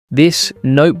This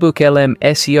NotebookLM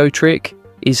SEO trick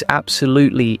is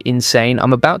absolutely insane.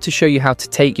 I'm about to show you how to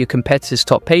take your competitors'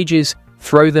 top pages,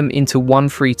 throw them into one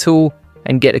free tool,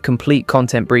 and get a complete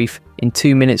content brief in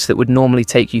 2 minutes that would normally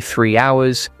take you 3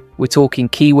 hours. We're talking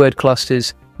keyword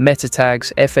clusters, meta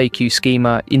tags, FAQ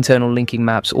schema, internal linking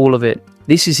maps, all of it.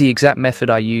 This is the exact method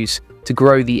I use to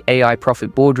grow the AI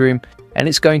profit boardroom, and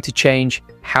it's going to change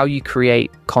how you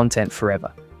create content forever.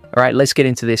 All right, let's get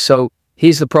into this. So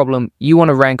here's the problem. You want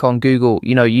to rank on Google,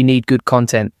 you need good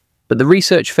content, but the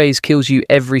research phase kills you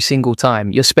every single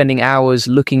time. You're spending hours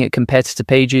looking at competitor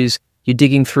pages. You're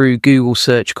digging through Google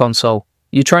Search Console.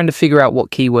 You're trying to figure out what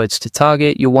keywords to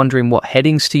target. You're wondering what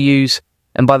headings to use.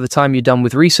 And by the time you're done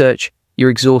with research,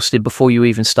 you're exhausted before you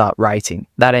even start writing.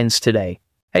 That ends today.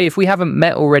 Hey, if we haven't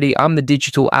met already, I'm the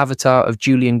digital avatar of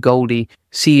Julian Goldie,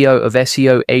 CEO of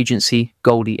SEO agency,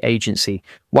 Goldie Agency.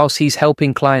 Whilst he's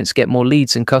helping clients get more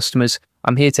leads and customers,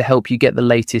 I'm here to help you get the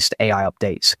latest AI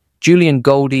updates. Julian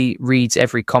Goldie reads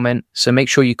every comment, so make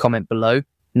sure you comment below.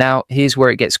 Now, here's where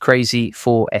it gets crazy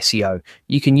for SEO.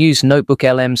 You can use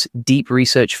NotebookLM's deep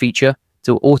research feature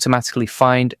to automatically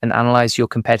find and analyze your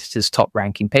competitors' top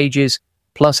ranking pages,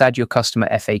 plus add your customer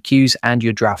FAQs and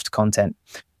your draft content.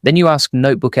 Then you ask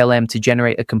NotebookLM to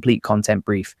generate a complete content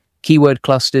brief, keyword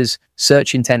clusters,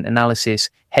 search intent analysis,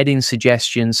 heading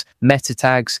suggestions, meta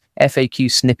tags,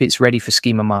 FAQ snippets ready for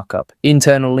schema markup,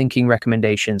 internal linking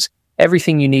recommendations,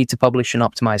 everything you need to publish an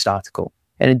optimized article.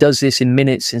 And it does this in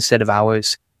minutes instead of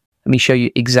hours. Let me show you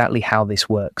exactly how this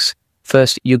works.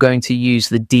 First, you're going to use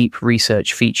the deep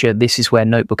research feature. This is where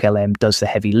NotebookLM does the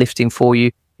heavy lifting for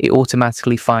you. It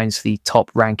automatically finds the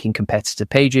top ranking competitor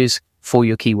pages for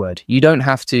your keyword. You don't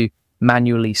have to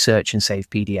manually search and save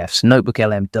PDFs.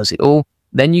 NotebookLM does it all.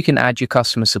 Then you can add your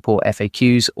customer support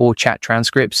FAQs or chat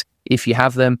transcripts if you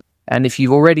have them. And if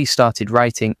you've already started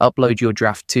writing, upload your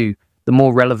draft too. The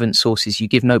more relevant sources you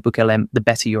give NotebookLM, the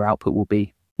better your output will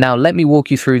be. Now, let me walk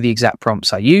you through the exact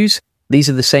prompts I use. These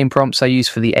are the same prompts I use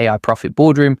for the AI Profit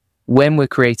Boardroom when we're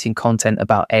creating content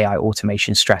about AI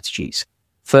automation strategies.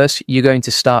 First, you're going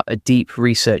to start a deep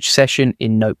research session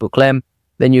in NotebookLM.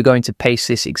 Then you're going to paste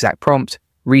this exact prompt,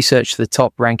 research the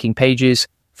top ranking pages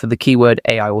for the keyword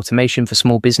AI automation for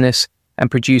small business, and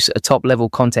produce a top-level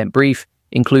content brief,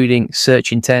 including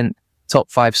search intent, top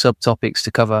 5 subtopics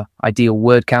to cover ideal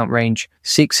word count range,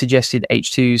 6 suggested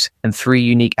H2s, and 3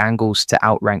 unique angles to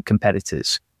outrank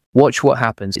competitors. Watch what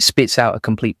happens. It spits out a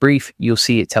complete brief. You'll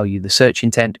see it tell you the search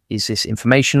intent. Is this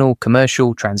informational,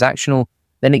 commercial, transactional?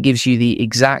 Then it gives you the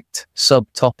exact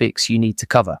subtopics you need to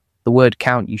cover, the word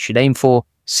count you should aim for,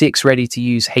 6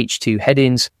 ready-to-use H2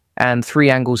 headings, and 3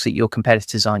 angles that your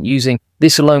competitors aren't using.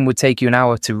 This alone would take you an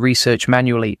hour to research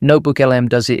manually. NotebookLM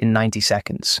does it in 90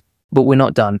 seconds. But we're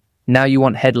not done. Now you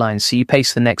want headlines, so you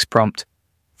paste the next prompt.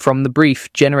 From the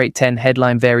brief, generate 10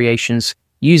 headline variations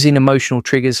using emotional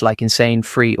triggers like insane,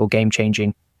 free, or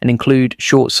game-changing, and include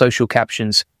short social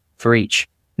captions for each.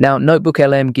 Now,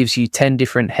 NotebookLM gives you 10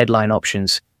 different headline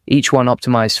options, each one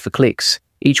optimized for clicks,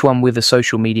 each one with a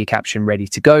social media caption ready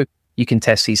to go. You can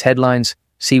test these headlines,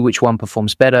 see which one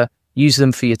performs better, use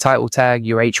them for your title tag,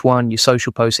 your H1, your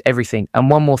social posts, everything. And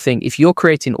one more thing, if you're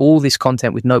creating all this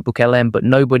content with NotebookLM, but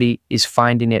nobody is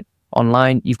finding it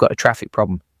online, you've got a traffic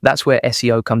problem. That's where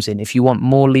SEO comes in. If you want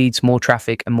more leads, more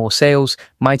traffic, and more sales,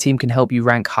 my team can help you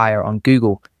rank higher on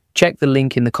Google. Check the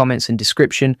link in the comments and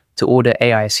description to order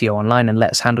AI SEO online and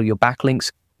let us handle your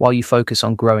backlinks while you focus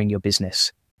on growing your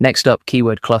business. Next up,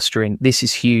 keyword clustering. This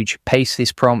is huge. Paste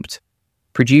this prompt.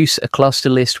 Produce a cluster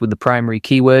list with the primary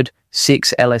keyword,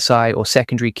 6 LSI or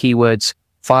secondary keywords,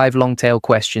 5 long-tail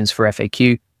questions for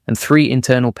FAQ, and 3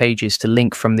 internal pages to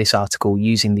link from this article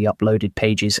using the uploaded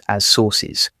pages as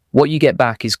sources. What you get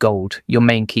back is gold, your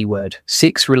main keyword,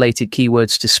 6 related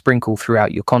keywords to sprinkle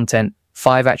throughout your content,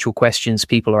 5 actual questions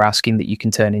people are asking that you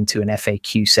can turn into an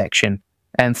FAQ section,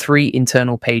 and 3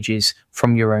 internal pages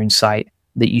from your own site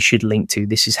that you should link to.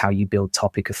 This is how you build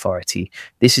topic authority.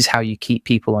 This is how you keep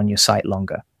people on your site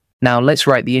longer. Now let's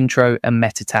write the intro and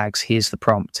meta tags. Here's the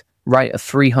prompt. Write a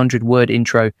 300-word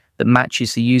intro that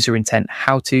matches the user intent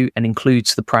how to and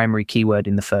includes the primary keyword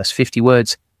in the first 50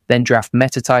 words. Then draft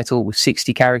meta title with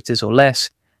 60 characters or less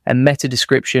and meta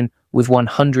description with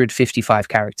 155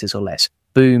 characters or less.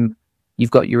 Boom.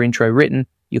 You've got your intro written.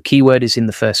 Your keyword is in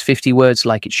the first 50 words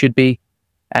like it should be.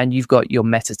 And you've got your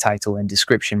meta title and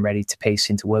description ready to paste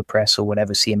into WordPress or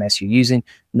whatever CMS you're using.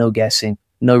 No guessing,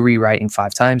 no rewriting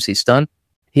 5 times. It's done.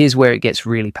 Here's where it gets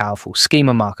really powerful.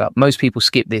 Schema markup. Most people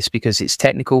skip this because it's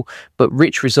technical, but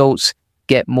rich results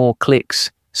get more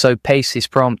clicks. So paste this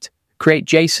prompt, Create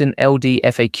JSON LD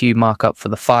FAQ markup for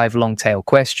the 5 long tail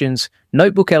questions.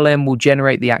 NotebookLM will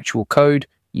generate the actual code.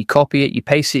 you copy it, you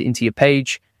paste it into your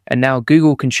page, and now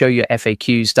Google can show your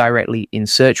FAQs directly in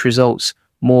search results,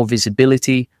 more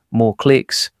visibility, more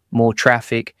clicks, more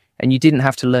traffic, and you didn't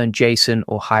have to learn JSON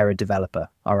or hire a developer.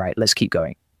 All right, let's keep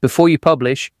going. Before you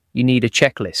publish, you need a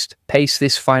checklist. Paste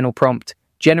this final prompt,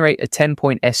 generate a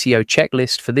 10-point SEO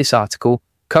checklist for this article,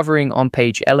 covering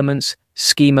on-page elements,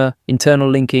 schema, internal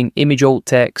linking, image alt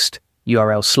text,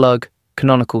 URL slug,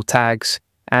 canonical tags,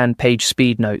 and page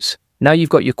speed notes. Now you've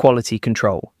got your quality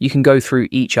control. You can go through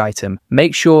each item.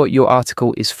 Make sure your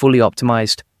article is fully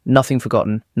optimized, nothing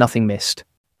forgotten, nothing missed.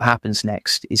 What happens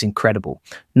next is incredible.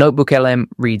 NotebookLM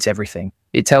reads everything.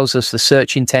 It tells us the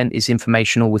search intent is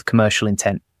informational with commercial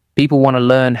intent. People want to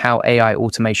learn how AI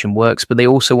automation works, but they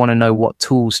also want to know what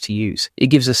tools to use. It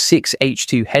gives us 6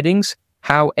 H2 headings: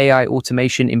 how AI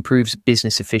automation improves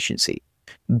business efficiency,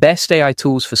 best AI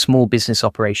tools for small business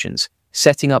operations,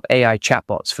 setting up AI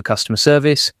chatbots for customer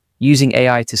service, using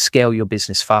AI to scale your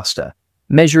business faster,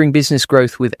 measuring business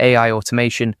growth with AI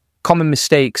automation, common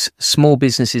mistakes small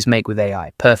businesses make with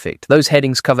AI. Perfect. Those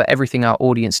headings cover everything our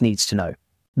audience needs to know.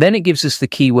 Then it gives us the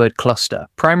keyword cluster.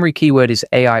 Primary keyword is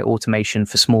AI automation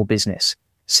for small business.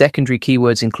 Secondary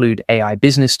keywords include AI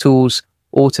business tools,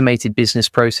 automated business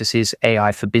processes,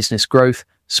 AI for business growth,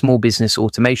 small business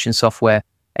automation software,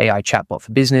 AI chatbot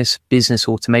for business, business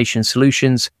automation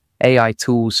solutions, AI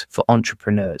tools for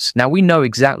entrepreneurs. Now we know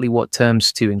exactly what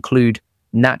terms to include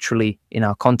naturally in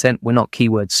our content. We're not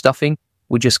keyword stuffing.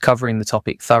 We're just covering the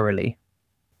topic thoroughly.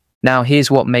 Now, here's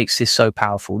what makes this so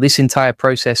powerful. This entire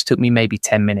process took me maybe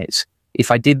 10 minutes. If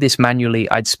I did this manually,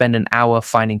 I'd spend an hour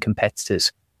finding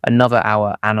competitors, another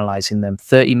hour analyzing them,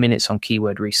 30 minutes on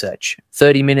keyword research,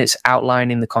 30 minutes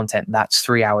outlining the content. That's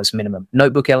 3 hours minimum.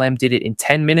 NotebookLM did it in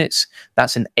 10 minutes.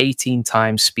 That's an 18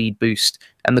 times speed boost.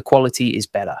 And the quality is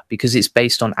better because it's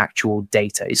based on actual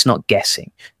data. It's not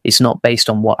guessing. It's not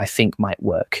based on what I think might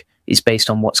work. It's based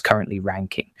on what's currently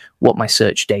ranking, what my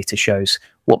search data shows,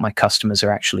 what my customers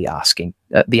are actually asking.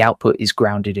 The output is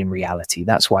grounded in reality.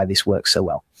 That's why this works so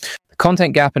well. The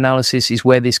content gap analysis is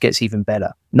where this gets even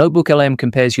better. NotebookLM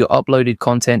compares your uploaded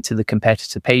content to the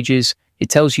competitor pages. It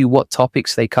tells you what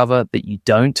topics they cover that you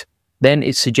don't. Then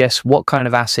it suggests what kind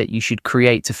of asset you should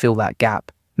create to fill that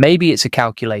gap. Maybe it's a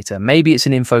calculator, maybe it's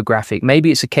an infographic,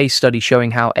 maybe it's a case study showing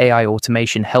how AI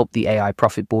automation helped the AI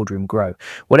profit boardroom grow.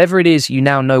 Whatever it is, you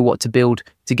now know what to build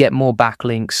to get more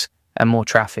backlinks and more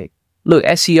traffic. Look,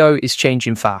 SEO is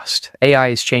changing fast. AI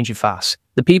is changing fast.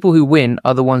 The people who win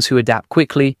are the ones who adapt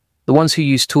quickly, the ones who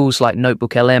use tools like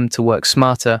NotebookLM to work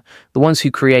smarter, the ones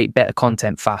who create better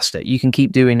content faster. You can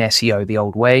keep doing SEO the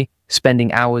old way,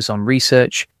 spending hours on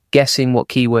research, guessing what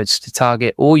keywords to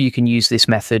target, or you can use this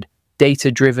method: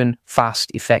 data-driven, fast,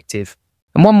 effective.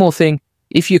 And one more thing,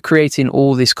 if you're creating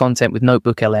all this content with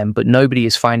NotebookLM, but nobody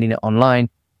is finding it online,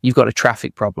 you've got a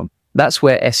traffic problem. That's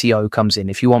where SEO comes in.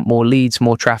 If you want more leads,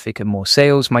 more traffic, and more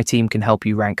sales, my team can help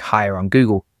you rank higher on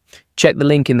Google. Check the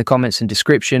link in the comments and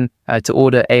description to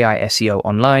order AI SEO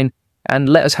online, and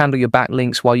let us handle your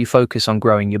backlinks while you focus on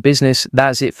growing your business.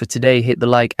 That's it for today. Hit the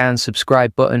like and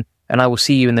subscribe button, and I will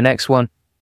see you in the next one.